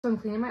So I'm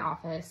cleaning my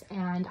office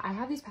and I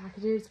have these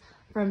packages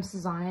from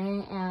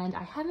Sezane and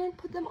I haven't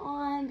put them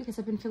on because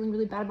I've been feeling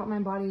really bad about my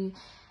body,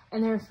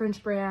 and they're a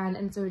French brand,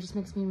 and so it just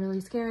makes me really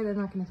scared they're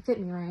not going to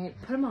fit me right.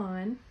 Put them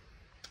on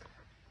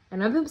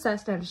and I'm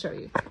obsessed. I have to show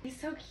you. He's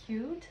so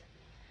cute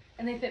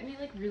and they fit me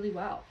like really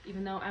well,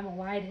 even though I'm a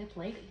wide hip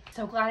lady.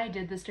 So glad I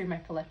did this during my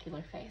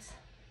follicular phase.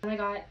 And I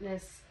got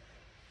this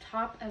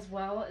top as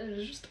well. It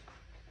was just,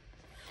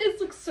 this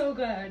looks so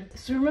good.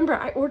 So remember,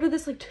 I ordered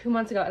this like 2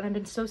 months ago and I've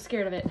been so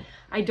scared of it.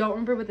 I don't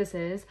remember what this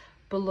is,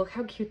 but look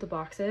how cute the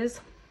box is.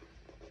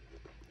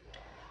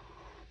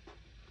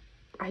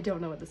 I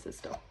don't know what this is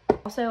still.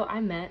 Also, I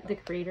met the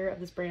creator of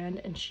this brand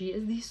and she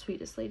is the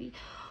sweetest lady.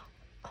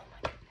 Oh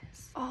my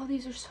goodness. Oh,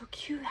 these are so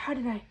cute. How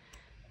did I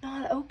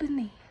not open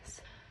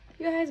these?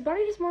 You guys,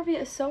 body dysmorphia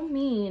is so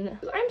mean.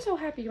 I'm so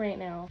happy right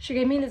now. She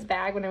gave me this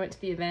bag when I went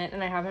to the event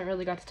and I haven't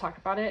really got to talk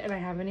about it and I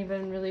haven't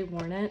even really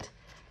worn it.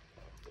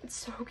 It's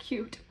so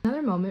cute.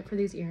 Another moment for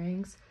these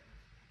earrings.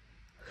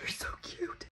 They're so cute.